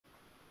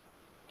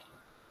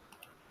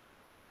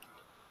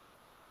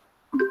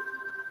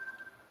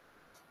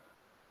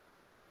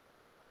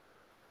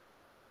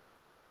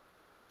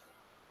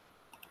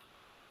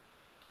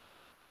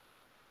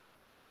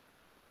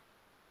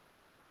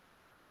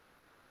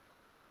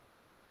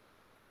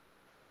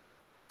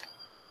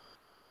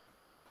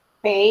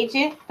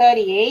Page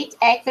 38,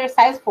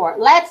 exercise 4.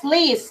 Let's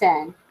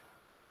listen.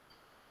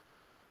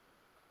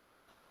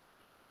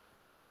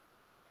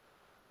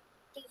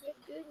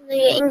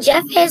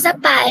 Já fez a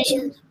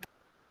página.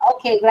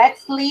 Okay,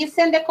 let's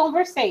listen the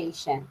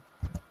conversation.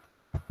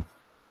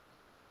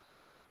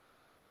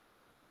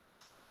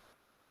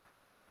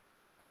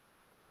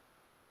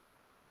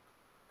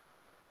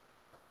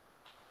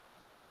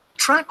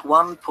 Track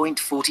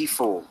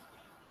 1.44.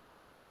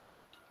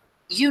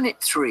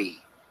 Unit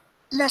 3.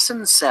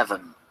 Lesson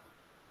 7.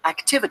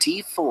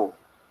 Activity 4.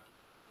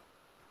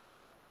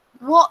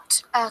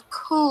 What a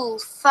cool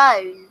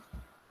phone.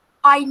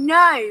 I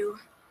know.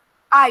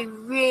 I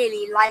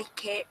really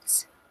like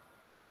it.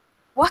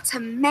 What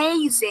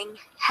amazing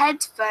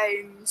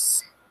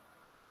headphones.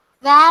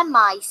 They're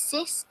my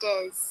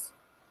sister's.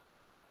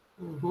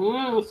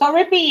 So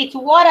repeat,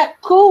 what a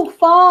cool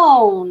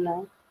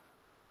phone.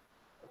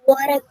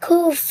 What a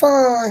cool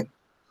phone.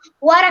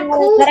 What a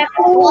cool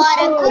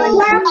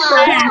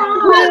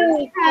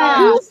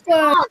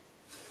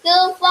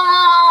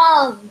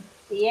phone.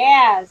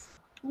 Yes.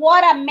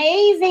 What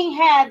amazing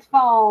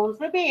headphones.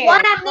 Repeat.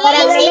 What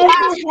amazing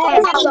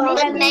headphones. What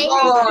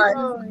amazing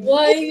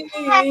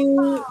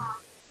headphones.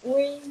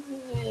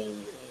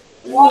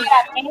 What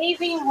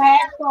amazing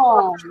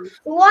headphones.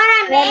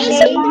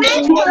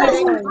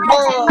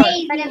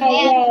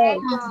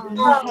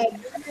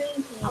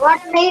 What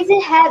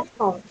amazing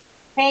headphones.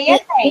 Pay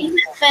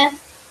attention.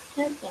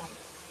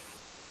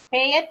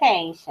 Pay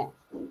attention.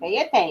 Pay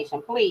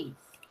attention, please.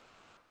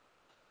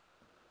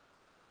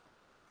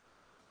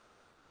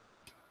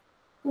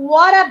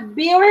 What a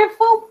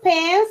beautiful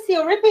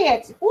pencil.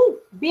 Repeat. Ooh,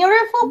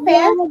 beautiful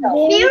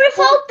pencil.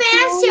 Beautiful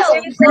pencil.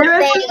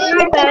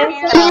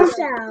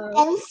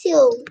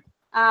 Pencil.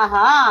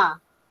 Uh-huh.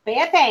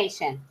 Pay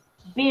attention.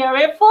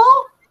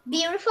 Beautiful.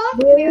 Beautiful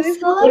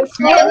pencil.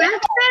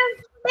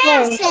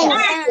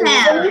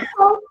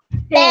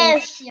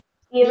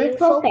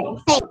 Beautiful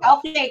pencil.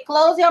 Okay,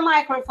 close your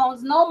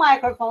microphones. No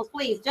microphones,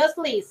 please. Just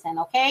listen,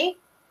 okay?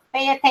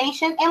 Pay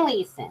attention and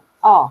listen.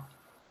 Oh.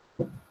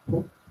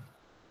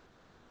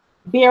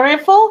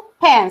 Beautiful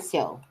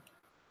pencil.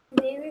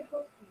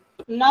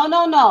 No,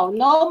 no, no.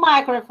 No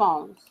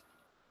microphones.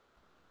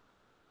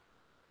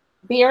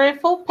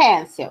 Beautiful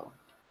pencil.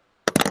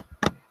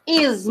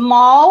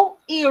 Small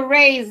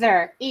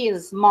eraser.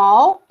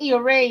 Small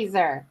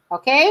eraser.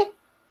 Okay?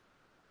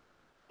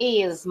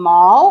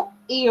 Small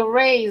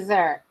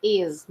eraser.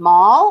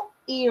 Small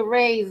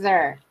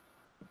eraser.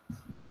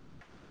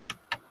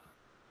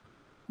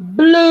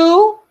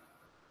 Blue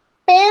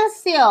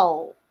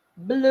pencil.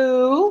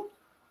 Blue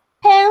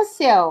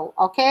pencil.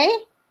 Okay?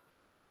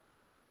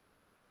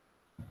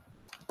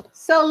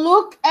 So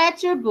look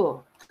at your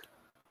book.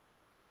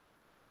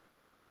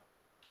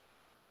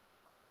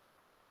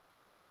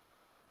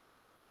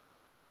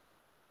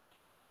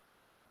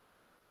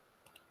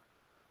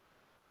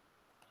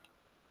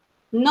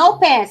 No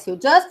pencil,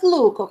 just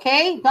look,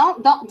 okay?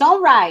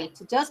 Don't write,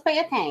 just pay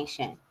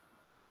attention.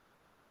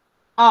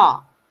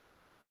 Oh,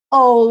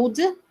 old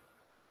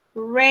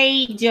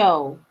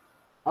radio,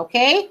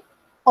 okay?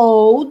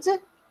 Old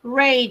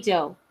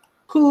radio.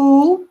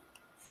 Cool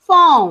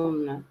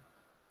phone.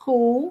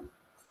 Cool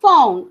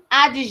phone.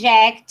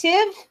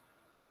 Adjective,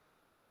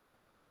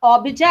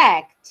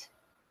 object.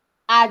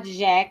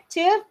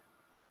 Adjective,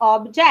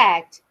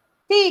 object.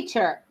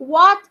 Teacher,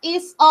 what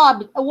is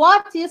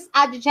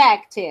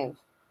adjective?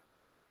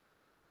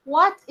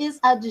 What is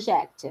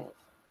adjective?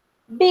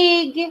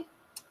 Big,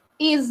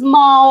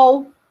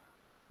 small,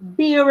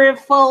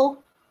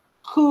 beautiful,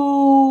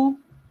 cool,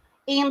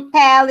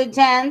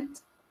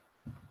 intelligent,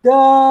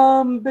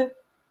 dumb.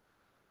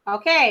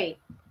 Okay.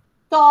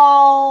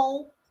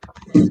 Tall,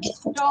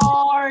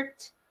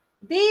 short.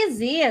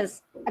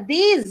 These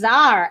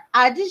are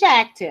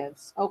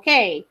adjectives.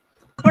 Okay.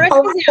 For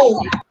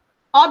example,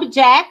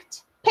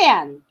 object,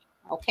 pen.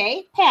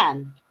 Okay,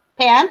 pen.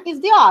 Pen is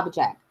the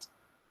object.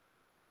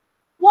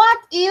 What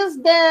is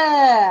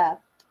the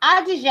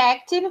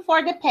adjective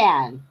for the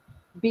pen?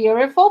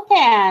 Beautiful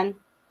pen,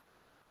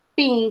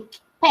 pink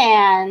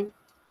pen,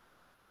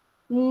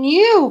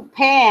 new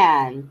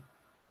pen,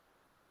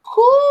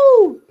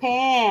 cool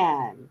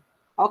pen.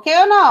 Okay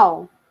or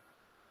no?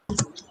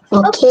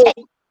 Okay.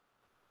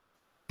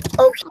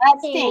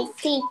 Let's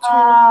think.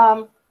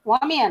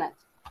 1 minute.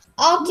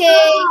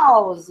 Okay.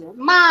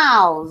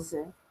 Mouse.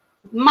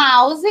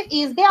 Mouse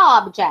is the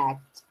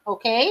object.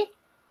 Okay?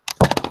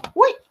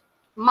 Wait.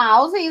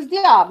 Mouse is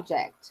the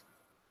object.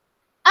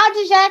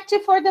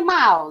 Adjective for the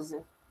mouse.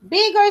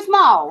 Big or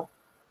small?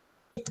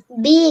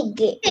 Big.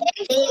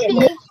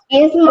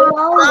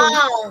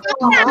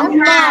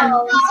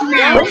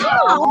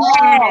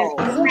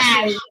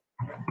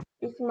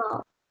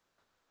 Small.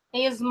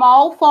 A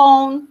small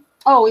phone.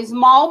 Oh,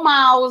 small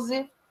mouse.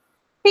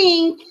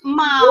 Pink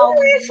mouse.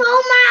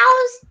 Beautiful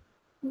mouse.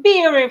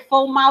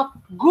 Beautiful mouse.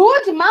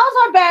 Good mouse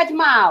or bad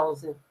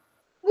mouse?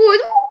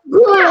 Good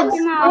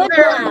mouse.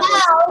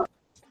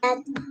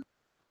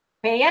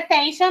 Pay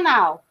attention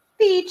now.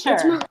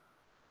 Teacher.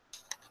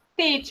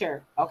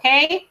 Teacher,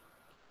 okay?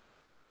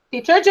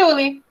 Teacher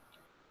Julie.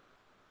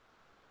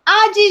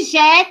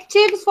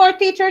 Adjectives for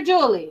Teacher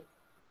Julie.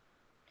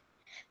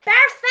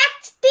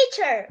 Perfect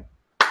teacher.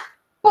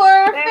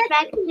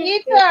 Perfect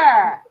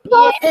teacher.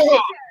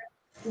 Yes.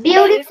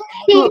 Beautiful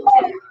teacher.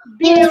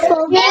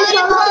 Beautiful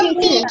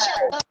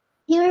teacher.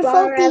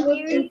 Beautiful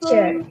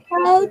teacher.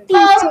 Old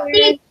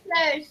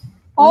Teachers.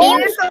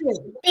 Old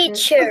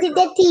teacher.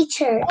 The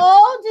teacher.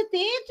 Old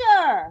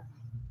teacher.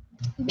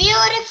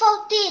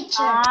 Beautiful teacher.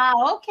 Ah,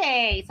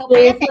 okay. So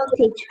pay attention.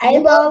 Teacher. I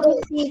love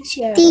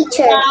teacher.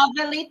 Teacher.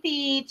 Lovely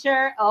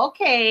teacher.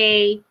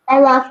 Okay. I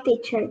love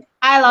teacher.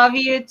 I love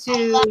you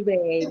too,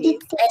 baby.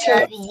 I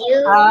love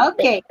you.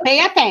 Okay,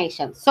 pay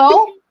attention.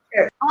 So,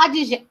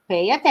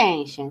 pay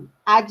attention.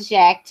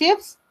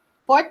 Adjectives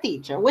for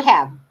teacher. We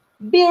have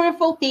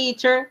beautiful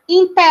teacher,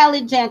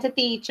 intelligent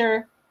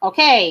teacher.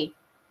 Okay.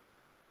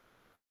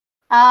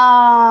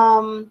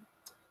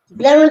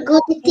 Very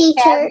good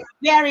teacher.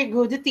 Very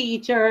good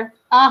teacher.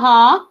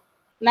 Uh-huh.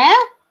 Né?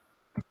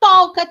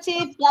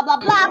 Talkative, blah, blah,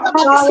 blah, blah,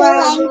 blah.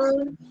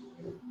 Excellent.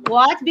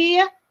 What,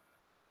 Bia?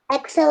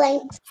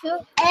 Excellent.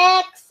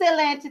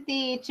 Excellent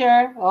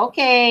teacher.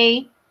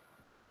 Okay.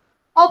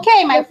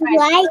 Okay, my friend.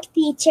 Like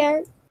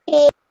teacher.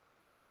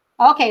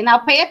 Okay, now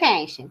pay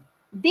attention.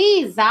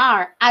 These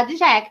are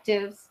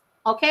adjectives.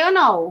 Okay or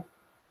no?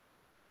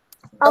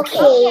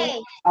 Okay.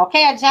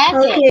 Okay,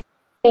 adjectives.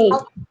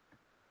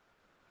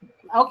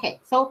 Okay,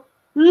 so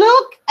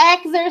look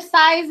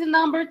exercise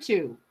number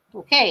 2.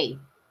 Okay,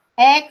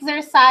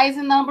 exercise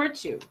number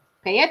 2.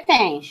 Pay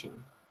attention.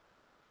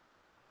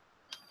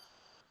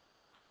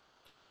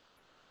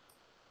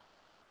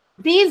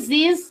 This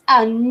is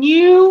a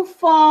new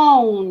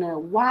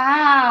phone.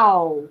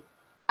 Wow.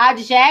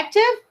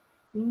 Adjective,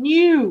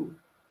 new.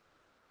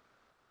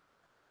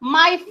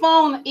 My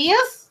phone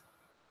is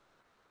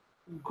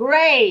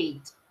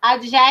great.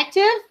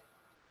 Adjective,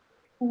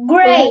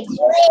 Great.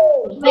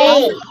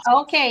 Great.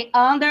 okay,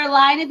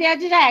 underline the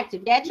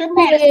adjective. Get your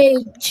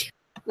pen.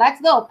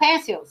 Let's go,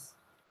 pencils.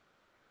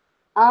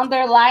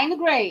 Underline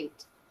great.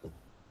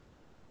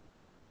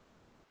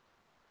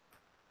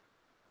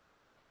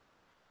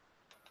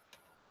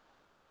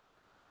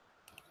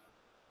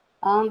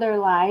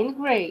 Underline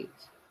great.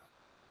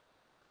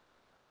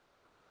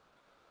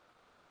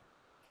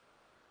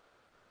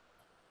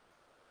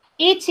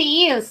 It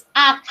is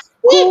a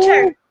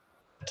Teacher.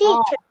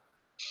 Oh. Teacher.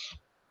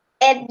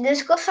 É,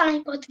 deixa que eu falo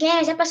em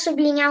português, é para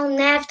sublinhar o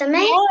neve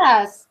também?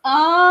 Yes,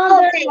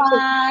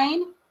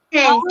 underline,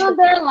 Thank you.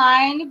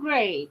 underline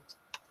great.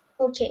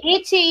 Ok.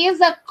 It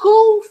is a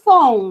cool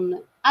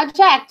phone.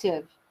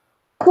 Adjective.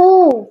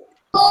 Cool.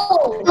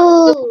 Cool.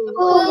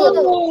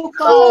 Cool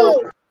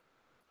phone.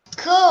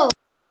 Cool.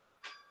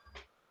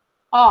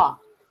 Ó,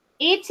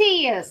 it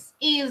is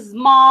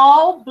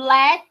small,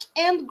 black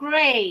and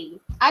gray.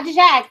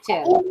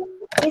 Adjective.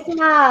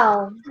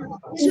 Small.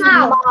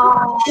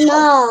 Small.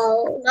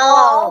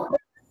 Small.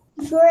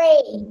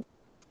 Great.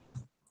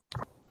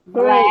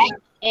 Black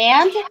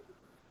and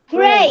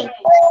Great.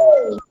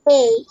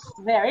 Great.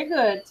 very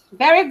good.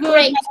 Very good,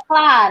 Great. Miss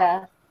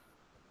Clara.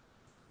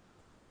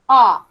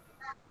 Ó,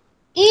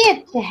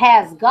 it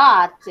has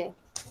got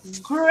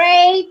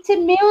great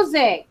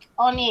music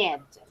on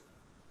it.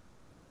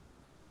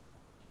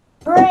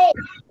 Great.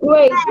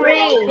 Great.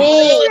 Great.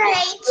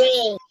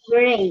 Great.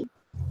 Great.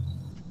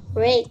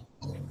 Great.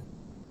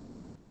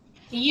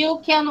 You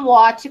can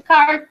watch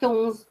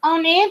cartoons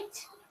on it.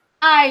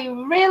 I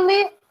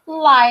really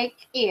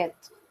like it.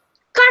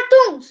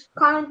 Cartoons.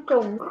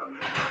 Cartoon.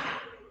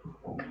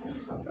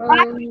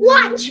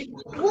 Watch.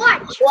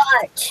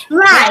 Watch.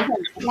 Right.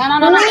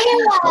 No.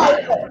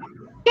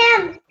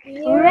 Can.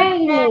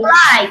 Really.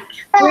 Like.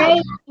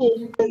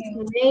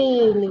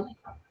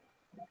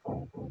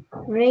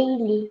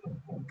 Really.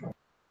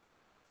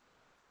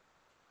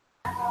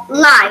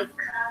 Like.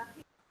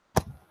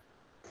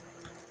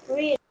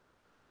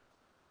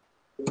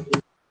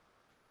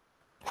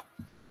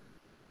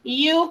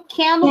 You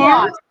can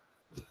watch.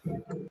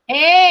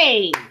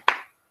 Hey.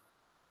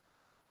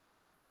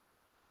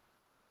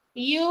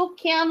 You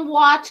can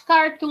watch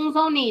cartoons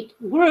on it.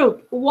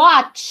 Group,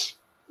 watch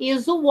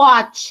is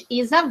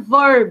a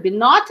verb,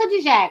 not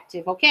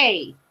adjective,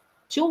 okay?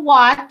 To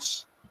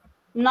watch,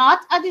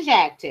 not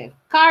adjective.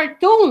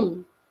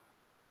 Cartoon,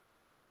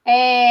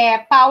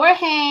 Power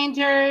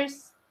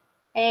Rangers,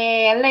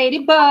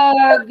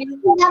 Ladybug,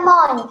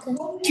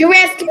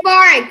 Jurassic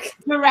Park.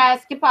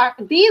 Jurassic Park.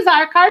 These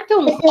are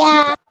cartoons.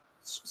 Yeah.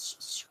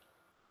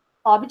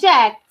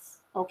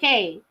 Objects,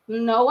 okay?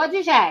 No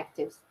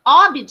adjectives.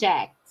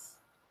 Objects.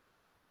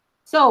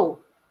 So,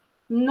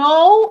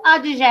 no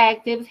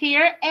adjective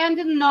here and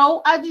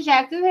no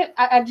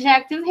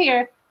adjective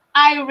here.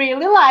 I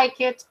really like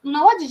it.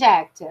 No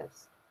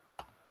adjectives.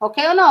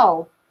 Okay or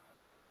no?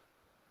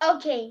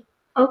 Ok.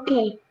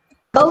 Okay.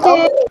 No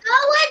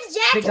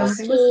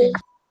adjectives.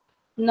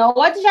 No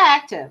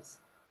adjectives.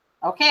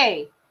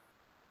 Okay.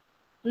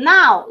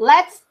 Now,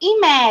 let's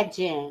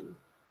imagine.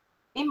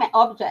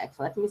 Objects.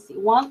 Let me see.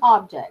 One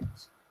object.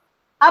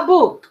 A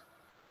book.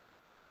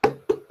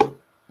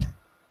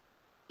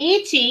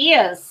 It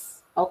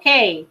is,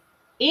 Okay.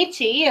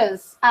 It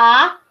is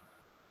a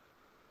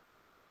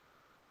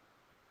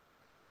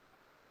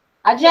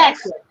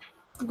adjective.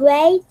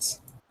 Great.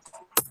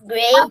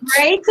 A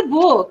great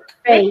book.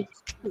 Great.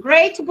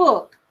 Great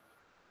book.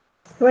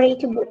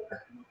 Great book.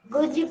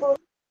 Good book.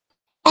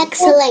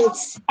 Excellent.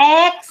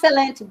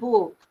 Excellent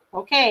book.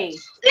 Okay.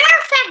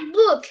 Perfect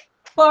book.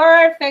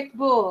 Perfect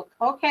book.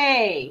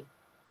 Okay.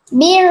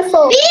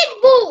 Beautiful.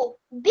 Big book.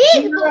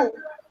 Big book.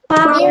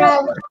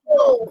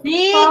 Powerful.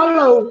 Big.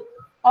 Follow.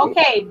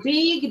 Okay.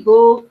 Big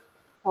book.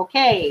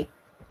 Okay.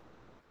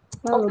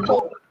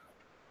 Follow.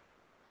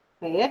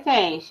 Pay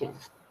attention.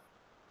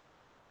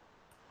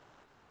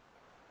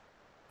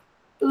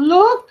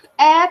 Look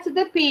at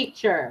the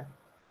picture.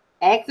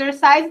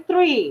 Exercise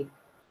 3.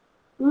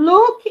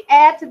 Look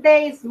at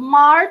the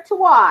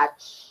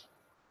smartwatch.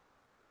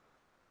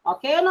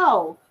 Okay or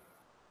no?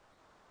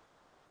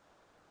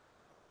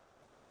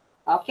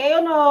 Okay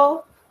or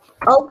no?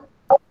 Oh,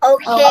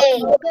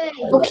 Okay.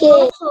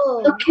 okay.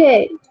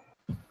 Okay.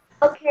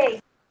 Okay.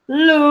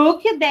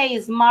 Look at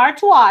the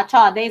smartwatch.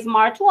 Oh, the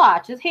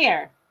smartwatch is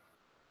here.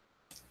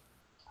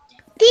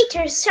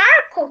 Teacher,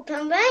 circle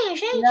também,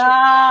 gente?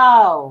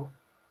 No.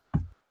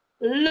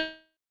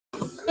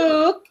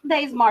 Look,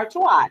 the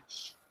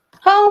smartwatch.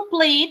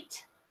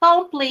 Complete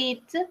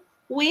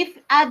with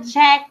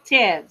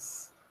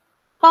adjectives.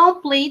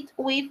 Complete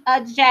with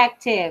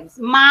adjectives.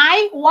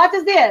 My, what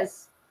is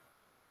this?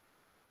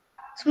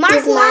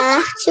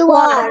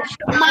 Smartwatch.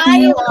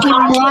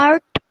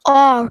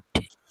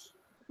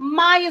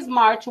 My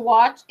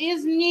smartwatch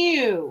is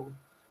new.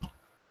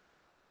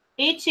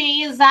 It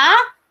is a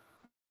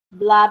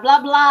blah,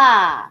 blah,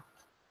 blah.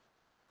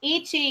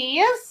 It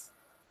is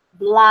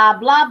blah,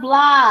 blah,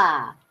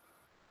 blah.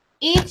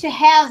 It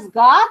has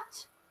got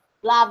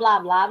blah, blah,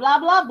 blah, blah,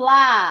 blah,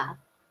 blah.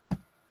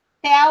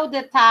 Tell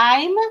the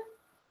time.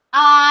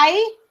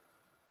 I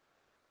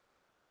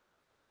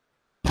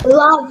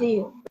Love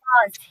you.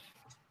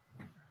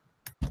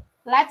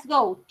 let's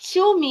go.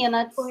 2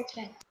 minutes.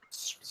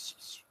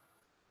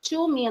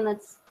 2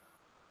 minutes.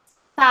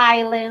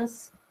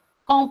 Silence.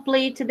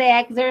 Complete the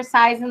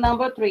exercise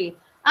number 3.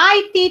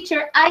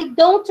 Teacher, I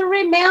don't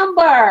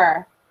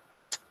remember.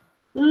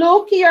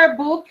 Look your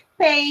book,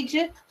 page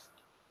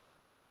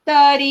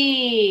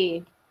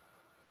 30.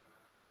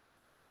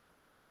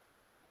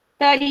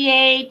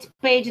 38,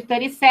 page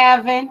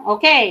 37.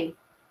 Okay.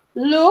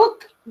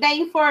 Look the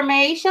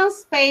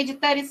informations, page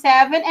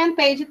 37 and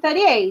page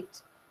 38.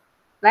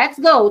 Let's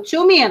go.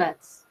 2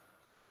 minutes.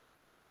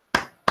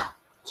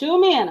 2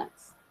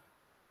 minutes.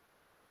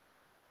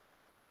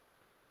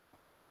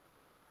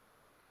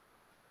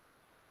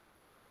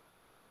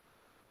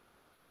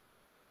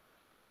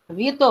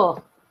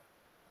 Vitor,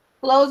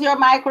 close your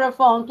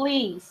microphone,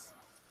 please.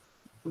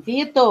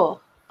 Vitor.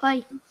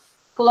 Oi.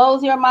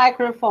 Close your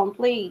microphone,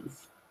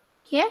 please.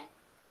 Quê?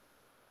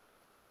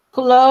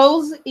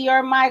 Close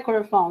your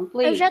microphone,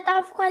 please. Eu já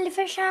tava com ele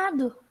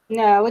fechado.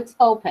 No, it's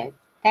open.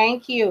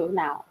 Thank you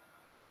now.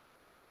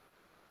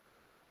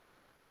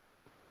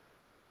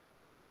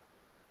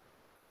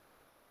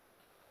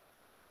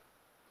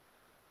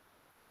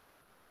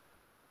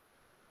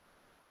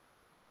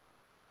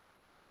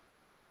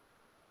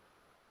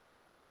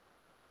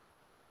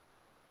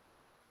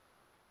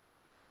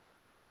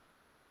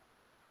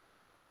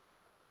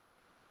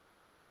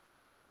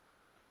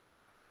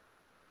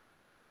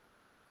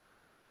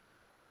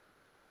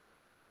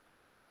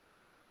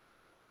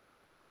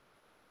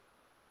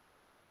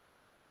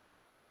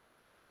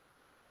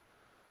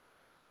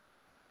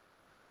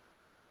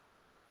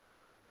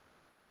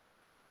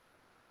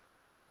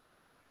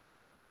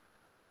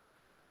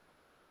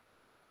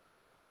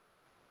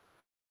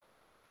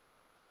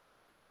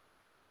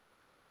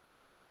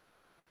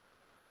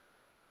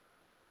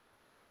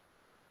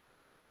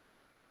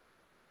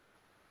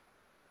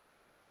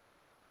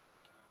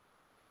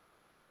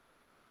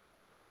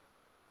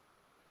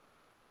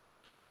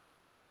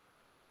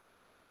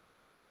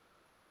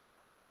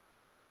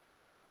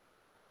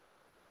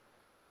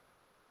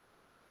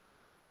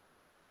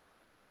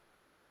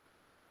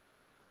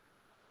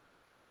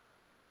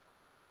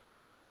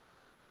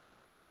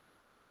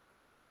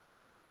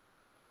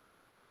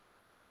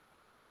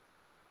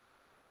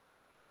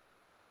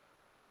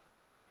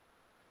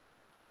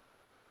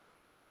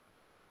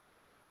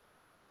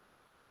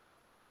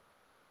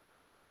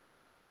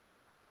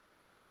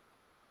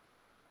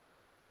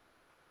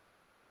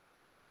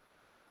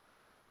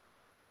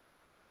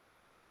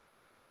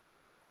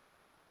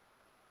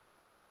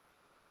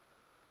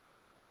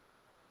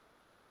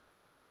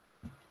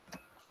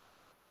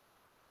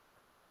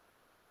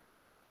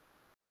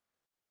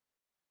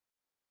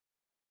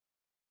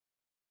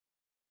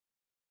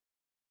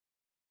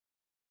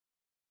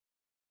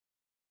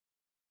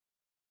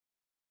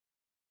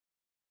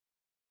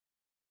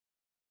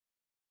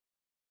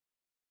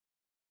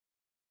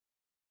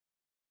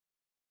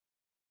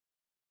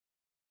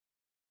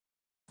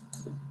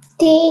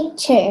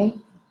 Teacher.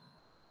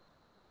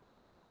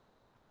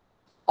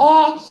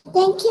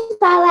 Tem que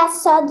falar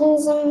só do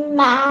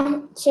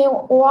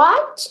smartwatch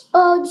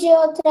ou de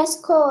outras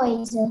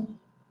coisas?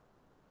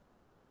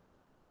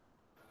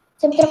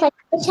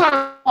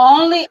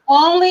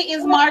 Only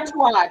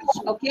smartwatch,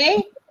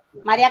 okay?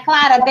 Maria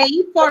Clara, the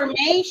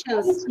information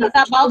is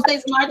about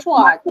the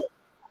smartwatch.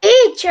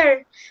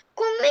 Teacher,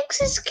 como é que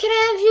se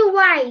escreve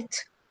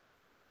white?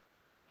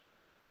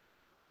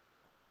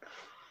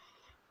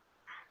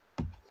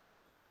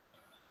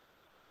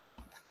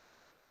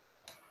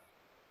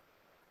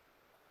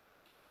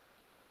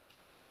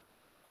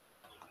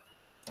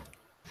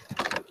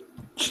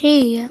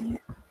 Tia.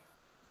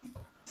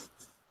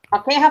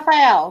 Ok,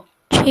 Rafael?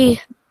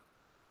 Tia.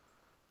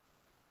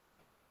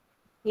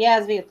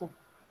 Yes, Vitor.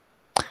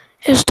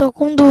 Eu estou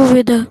com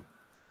dúvida.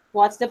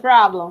 What's the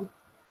problem?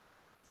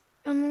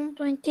 Eu não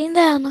tô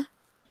entendendo.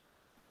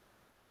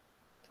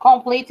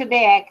 Complete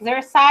the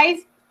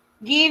exercise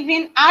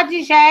giving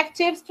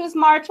adjectives to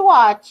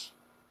smartwatch.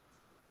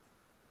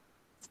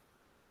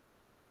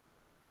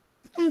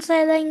 Não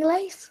sei ler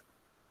inglês?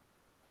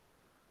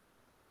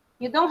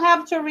 You don't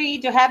have to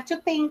read, you have to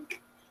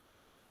think.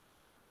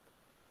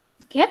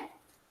 Quê?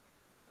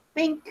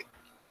 Think.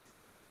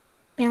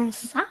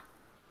 Pensar?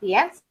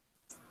 Yes.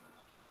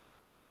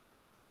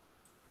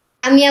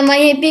 A minha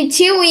mãe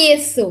repetiu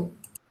isso.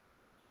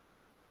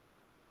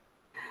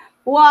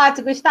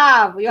 What,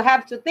 Gustavo? You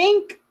have to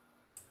think?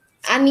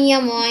 A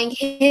minha mãe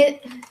te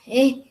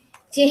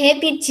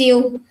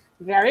repetiu.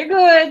 Very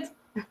good.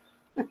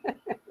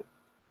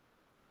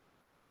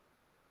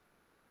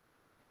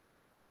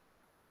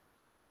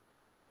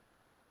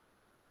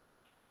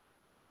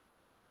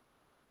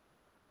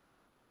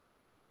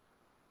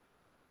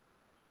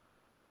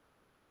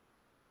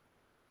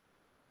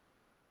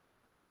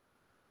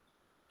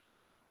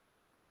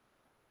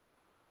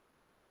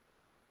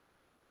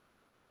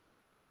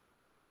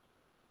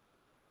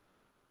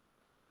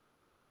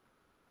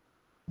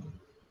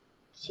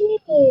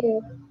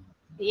 Tio,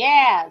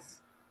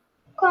 Yes.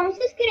 como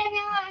se escreve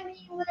alarme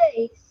em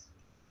inglês?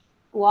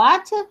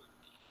 What?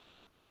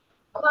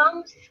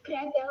 Como se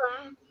escreve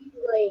alarme em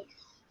inglês?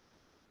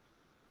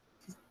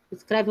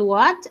 Escreve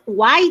what?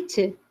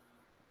 White?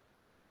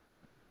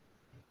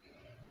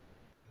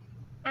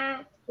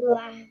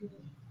 Alarme.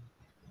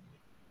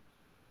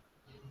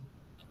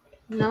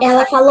 Não.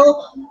 Ela falou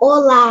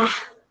olá.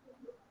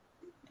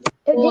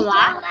 Eu disse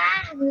Olá?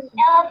 alarme.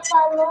 Ela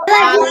falou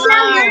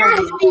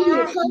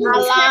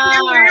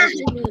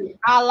Alarme.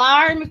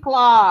 Alarm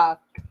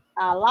clock.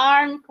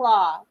 Alarm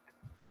clock.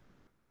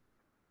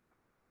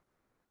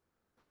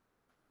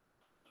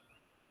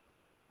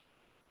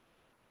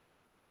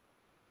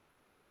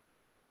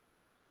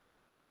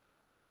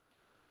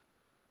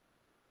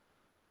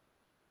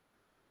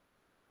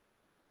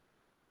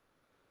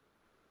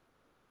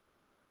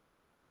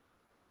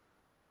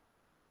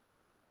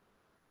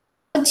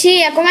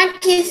 Tia, como é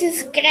que se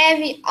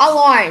escreve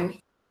alarm?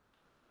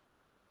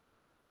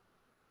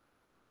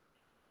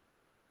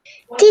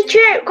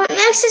 Teacher, como é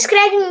que se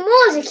escreve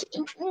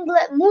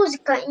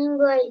música em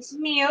inglês?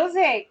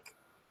 Music.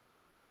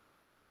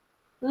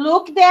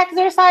 Look the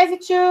exercise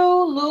 2.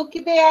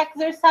 Look the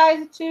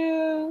exercise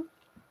 2.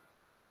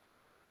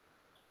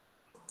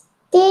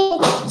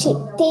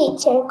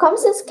 Teacher, como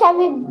se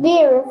escreve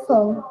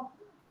beautiful?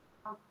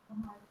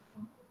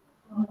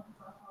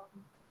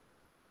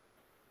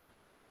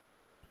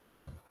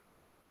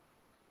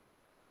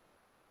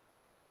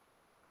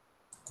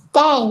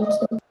 Thank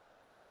you.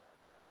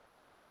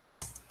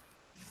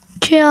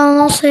 Tia, eu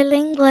não sei ler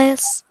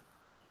inglês.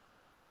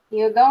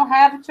 You don't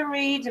have to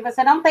read.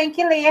 Você não tem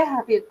que ler,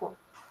 Vitor.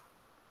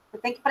 Você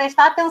tem que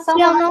prestar atenção.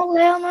 Se eu não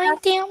ler, eu não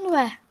entendo,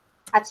 ué.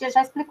 A tia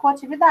já explicou a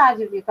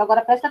atividade, Vitor.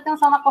 Agora presta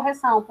atenção na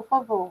correção, por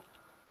favor.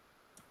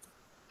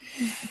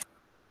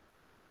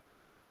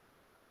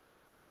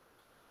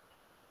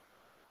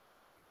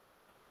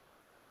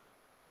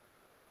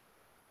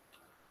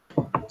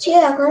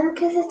 Tia, como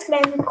que se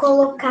escreve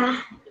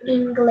colocar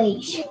em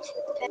inglês?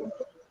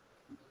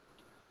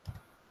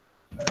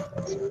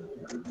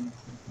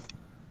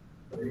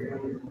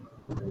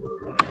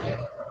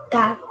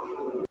 Tá.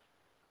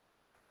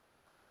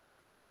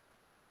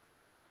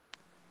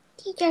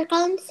 Teacher,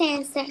 com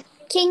licença.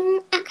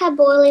 Quem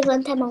acabou,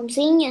 levanta a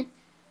mãozinha.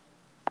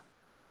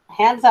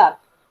 Hands up.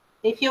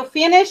 If you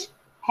finish,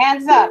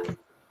 hands up.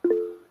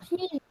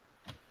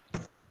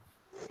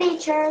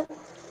 Teacher,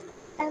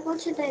 I go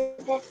to the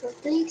bathroom,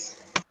 please.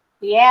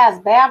 Yes,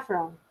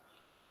 bathroom.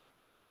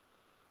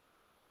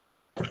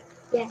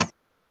 Yes.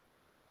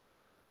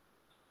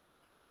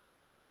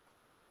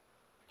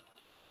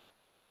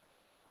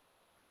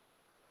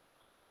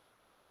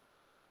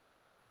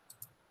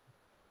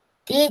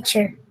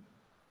 Teacher.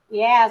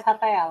 Yes,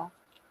 Rafaela.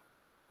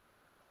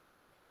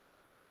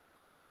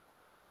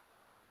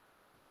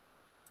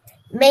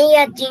 May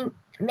I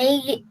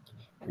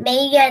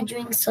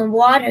drink some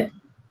water?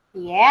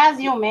 Yes,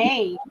 you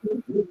may.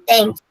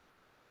 Thanks.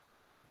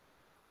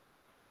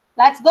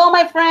 Let's go,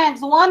 my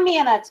friends. 1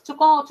 minute to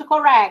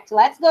correct.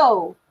 Let's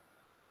go.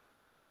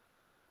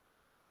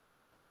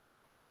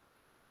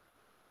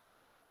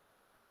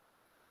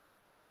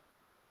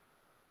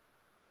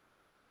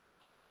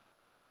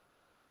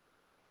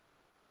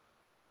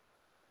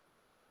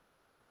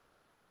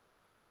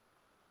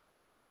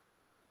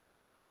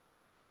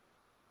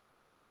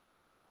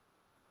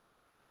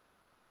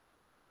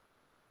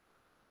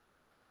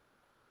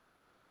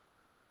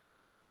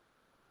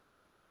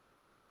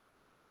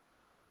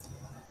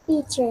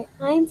 Teacher,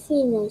 I'm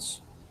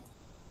finished.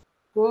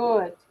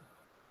 Good.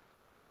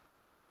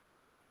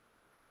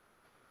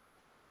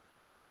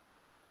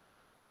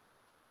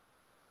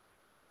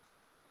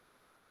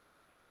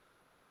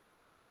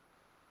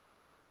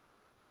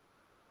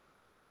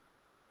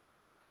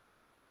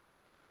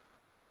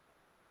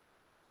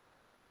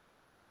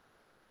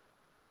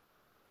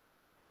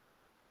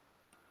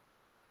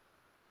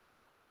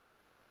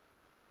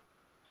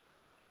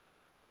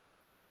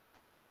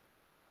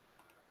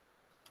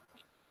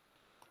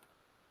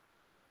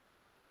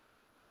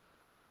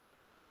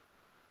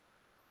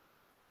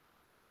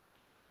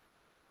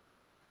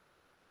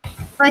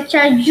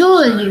 Tia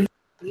Júlio.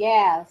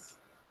 Yes.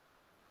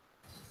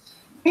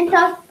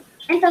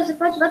 Então você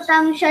pode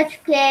botar no chat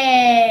que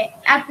é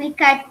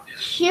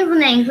aplicativo,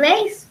 né, em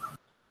inglês?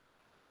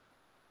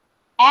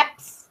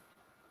 Apps.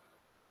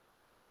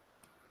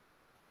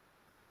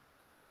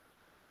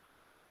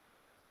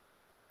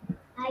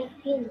 I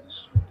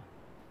finished.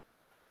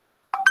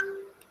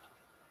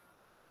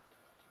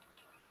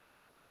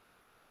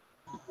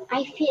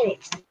 I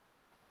finished.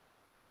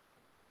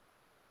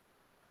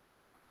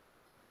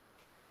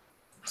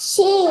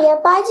 Tia,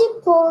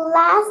 pode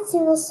pular se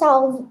não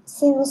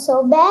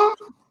souber?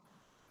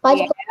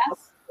 Pode Yes.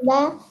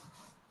 pular?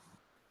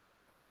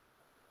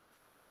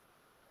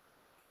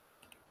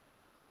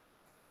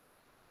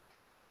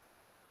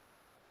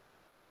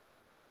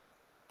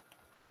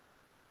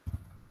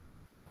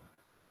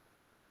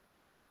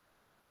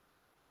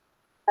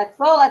 Let's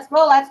go, let's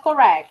go, let's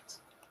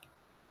correct.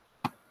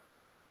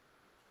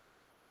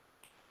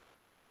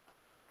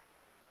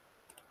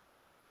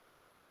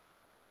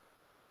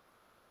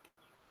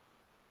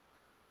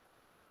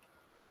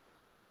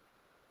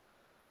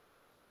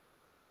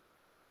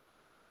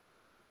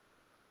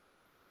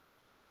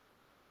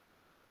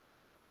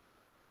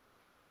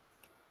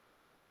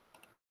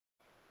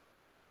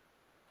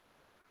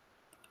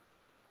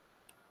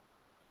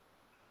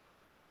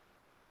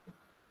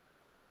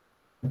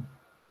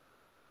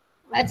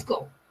 Let's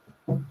go.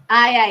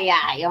 Ai, ai,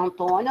 ai,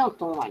 Antônio.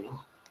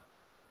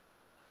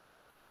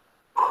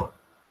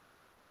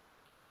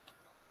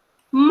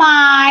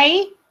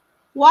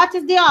 What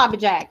is the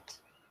object?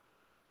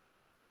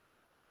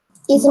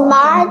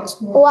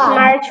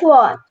 Smartwatch.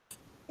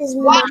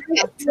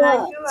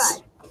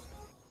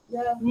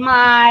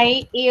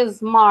 My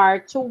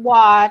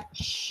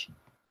smartwatch,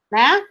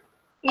 né?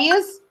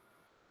 Is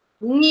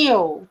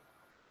new.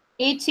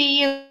 It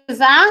is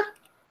a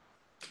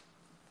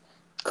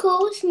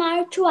Cool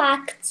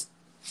smartwatch.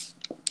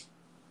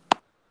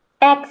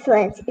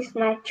 Excellent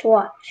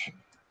smartwatch.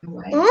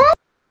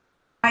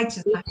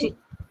 Smartwatch.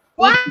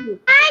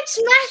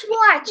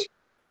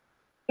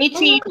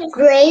 it is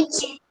Great.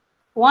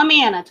 1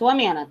 minute.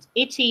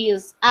 It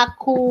is a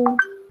cool,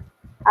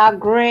 a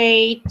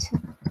great,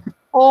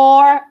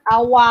 or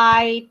a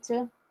white.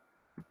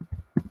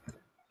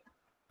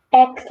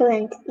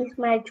 Excellent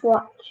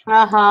smartwatch.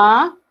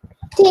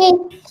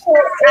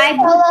 Teacher, I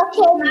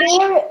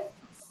coloquei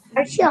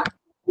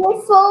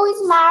beautiful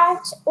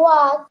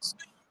smartwatch.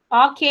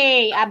 Ok,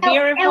 a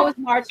beautiful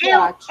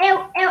smartwatch.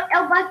 Eu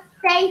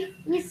botei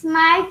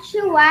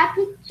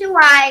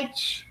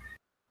smartwatch.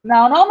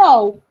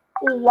 No.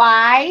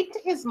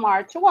 White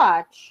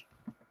smartwatch.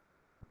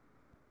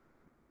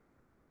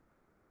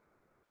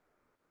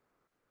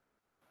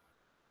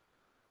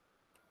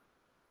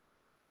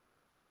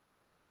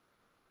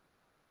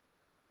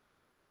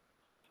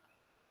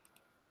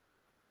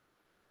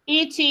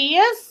 It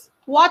is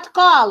what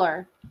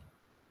color?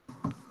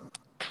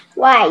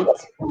 White.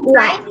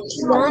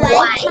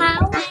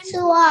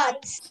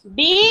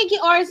 Big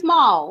or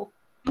small?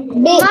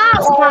 Small.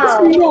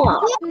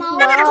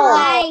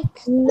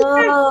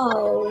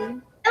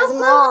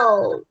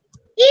 Small.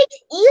 It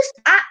is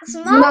a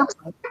small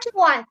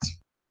smartwatch.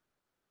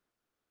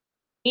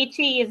 It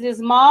is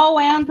small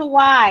and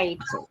white.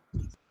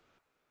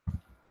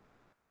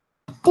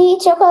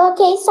 Teacher, eu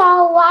coloquei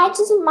só white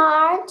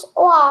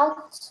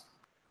smartwatch.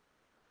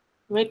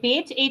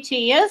 Repeat, it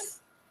is.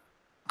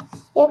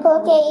 Eu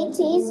coloquei it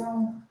is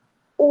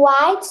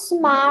white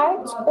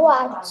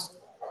smartwatch.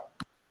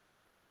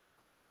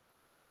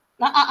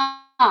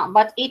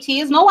 But it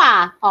is no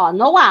A.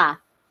 No A.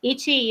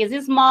 It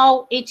is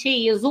small, it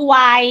is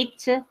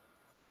white,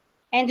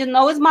 and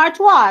no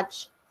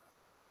smartwatch.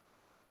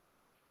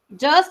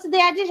 Just the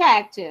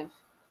adjective.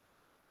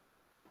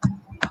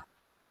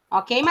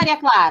 Ok, Maria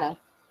Clara?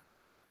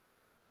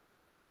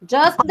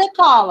 Just the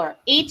color.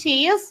 It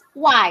is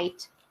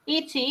white.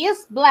 It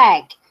is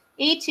black.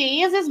 It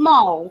is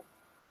small.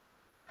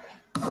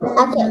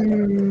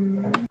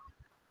 Okay.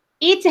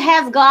 It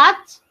has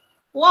got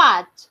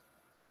what?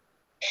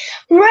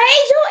 Radio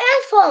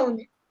and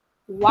phone.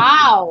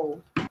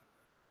 Wow.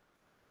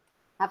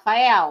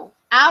 Rafael,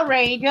 a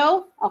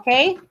radio,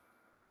 okay?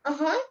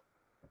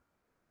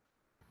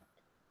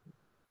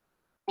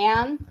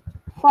 And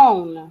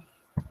phone.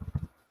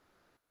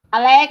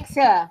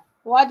 Alexa,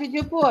 what did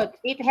you put?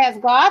 It has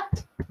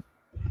got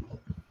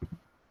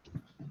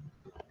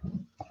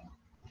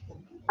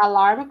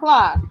alarm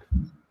clock.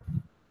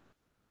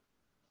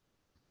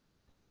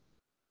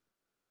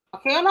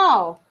 Ok ou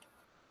não?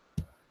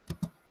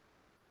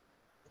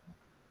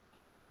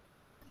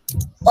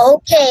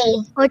 Ok.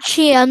 Ô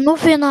tia, no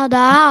final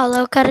da aula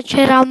eu quero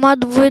tirar uma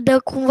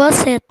dúvida com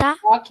você, tá?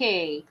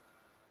 Ok.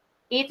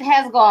 It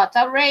has got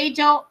a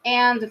radio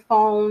and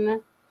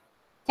phone.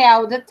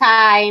 Tell the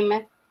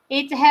time.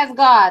 It has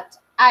got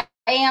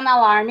an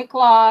alarm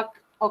clock.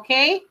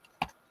 Ok?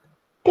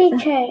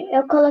 Teacher,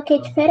 eu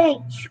coloquei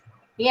diferente.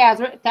 Yes,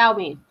 tell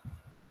me.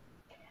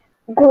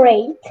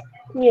 Great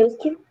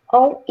music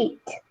on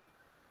it.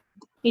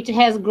 It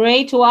has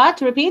great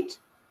what? Repeat.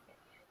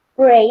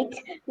 Great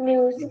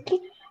music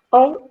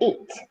on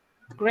it.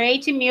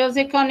 Great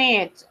music on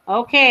it.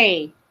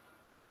 Okay.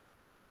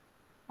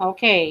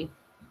 Okay.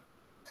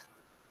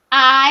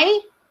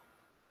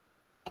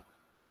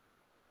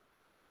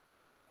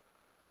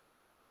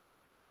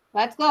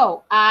 Let's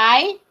go.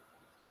 I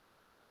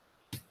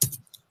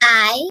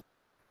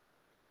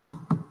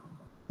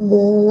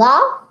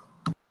love.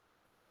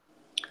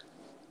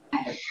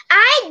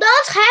 I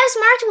don't have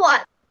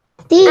smartwatch.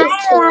 Teacher.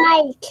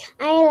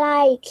 I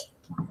like.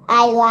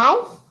 I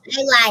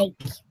like.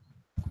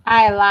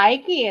 I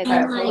like it.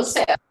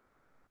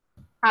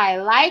 I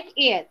like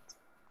it.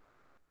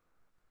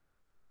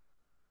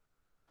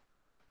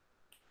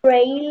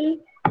 Really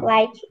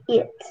like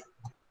it.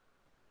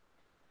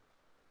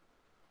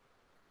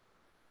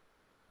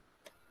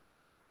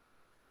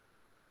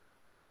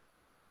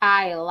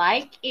 I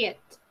like it.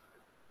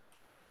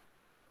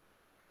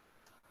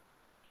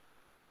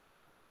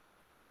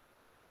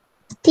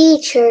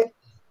 Teacher,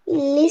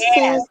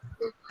 licença.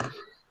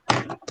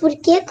 Por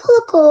que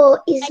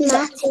colocou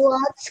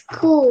smartwatch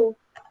cool?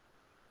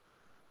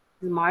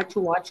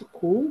 Smartwatch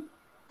cool.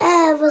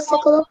 É, você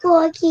colocou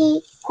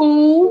aqui.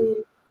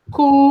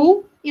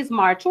 Cool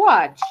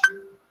smartwatch.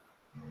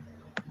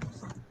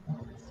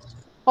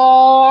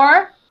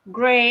 Or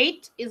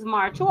great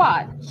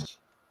smartwatch.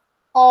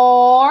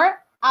 Or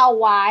a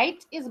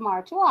white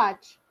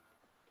smartwatch.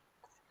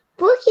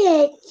 Por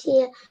que,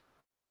 tia?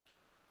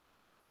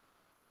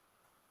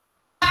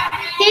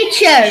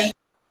 Teacher,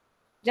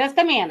 Just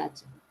a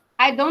minute.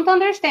 I don't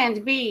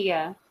understand,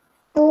 Bia.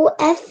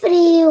 É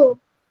frio.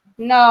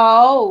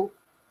 No.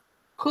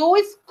 Cool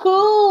is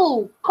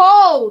cool.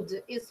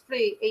 Cold is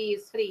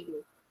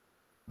frio.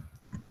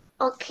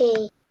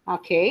 Ok.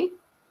 Ok?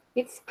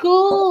 It's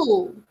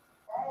cool.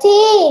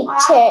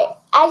 Teacher,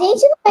 a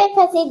gente não vai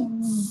fazer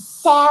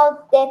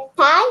tell the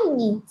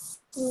time?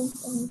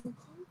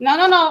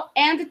 No.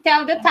 And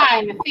tell the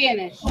time.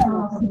 Finish.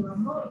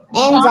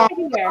 And Stop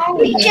here.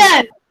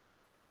 teacher,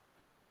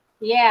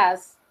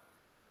 Yes.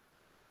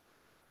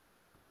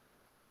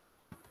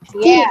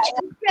 Yes.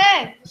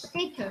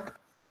 teacher.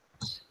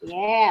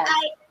 Yes.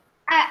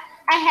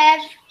 I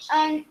have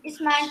a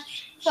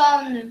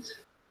smartphone.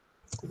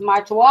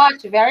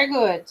 Smartwatch. Very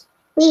good.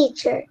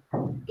 Teacher,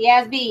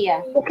 Yes,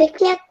 Bia. o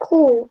que é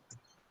cool?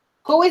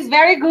 Cool is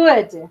very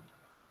good.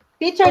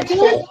 Teacher, Okay.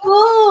 this is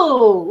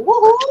cool.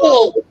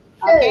 Woohoo.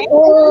 Ok.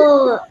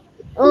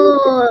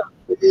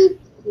 Okay.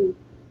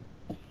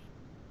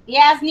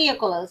 Yes,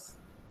 Nicholas.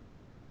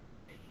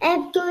 É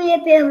porque eu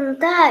ia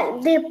perguntar,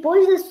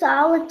 depois dessa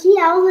aula, que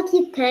aula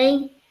que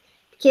tem?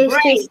 Que eu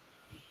esqueci.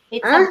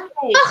 It's a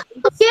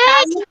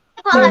break.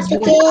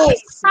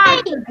 Português.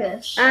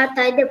 Ah,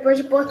 tá. E depois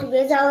de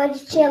português, a aula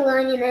de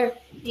Tchelane, né?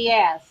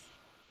 Yes.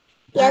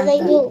 E as aí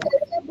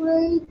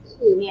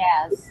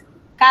Yes.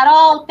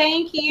 Carol,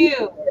 thank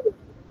you.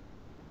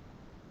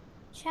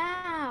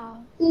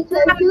 Tchau.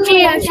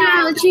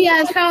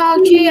 Tia.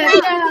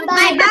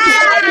 Bye,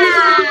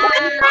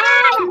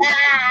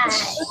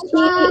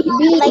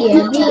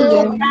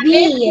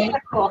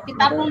 Bia. Que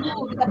tá com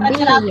dúvida para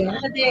tirar a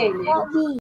dúvida dele.